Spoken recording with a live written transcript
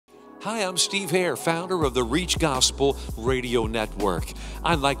Hi, I'm Steve Hare, founder of the Reach Gospel Radio Network.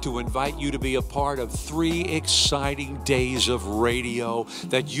 I'd like to invite you to be a part of 3 exciting days of radio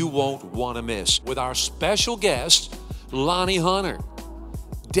that you won't want to miss with our special guests, Lonnie Hunter,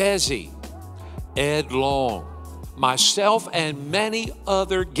 Desi, Ed Long, myself, and many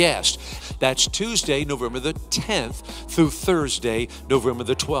other guests. That's Tuesday, November the 10th through Thursday, November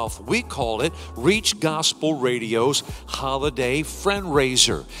the 12th. We call it Reach Gospel Radio's Holiday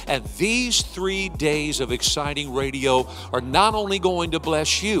Friend-Raiser. And these 3 days of exciting radio are not only going to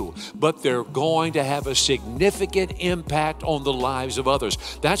bless you, but they're going to have a significant impact on the lives of others.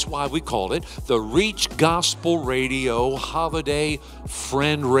 That's why we call it the Reach Gospel Radio Holiday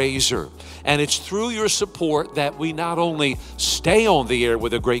Friend-Raiser. And it's through your support that we not only stay on the air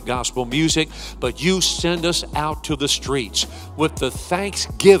with a great gospel music, but you send us out to the streets with the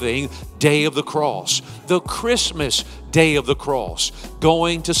Thanksgiving Day of the Cross, the Christmas Day of the Cross,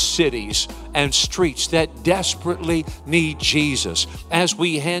 going to cities and streets that desperately need Jesus as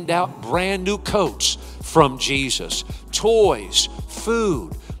we hand out brand new coats from Jesus, toys,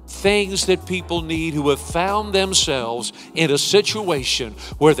 food, things that people need who have found themselves in a situation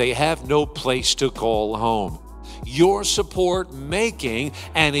where they have no place to call home. Your support making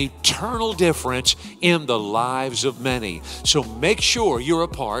an eternal difference in the lives of many. So make sure you're a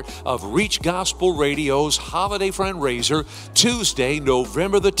part of Reach Gospel Radio's Holiday Friend-Raiser, Tuesday,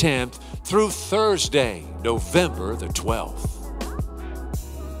 November the 10th through Thursday, November the 12th.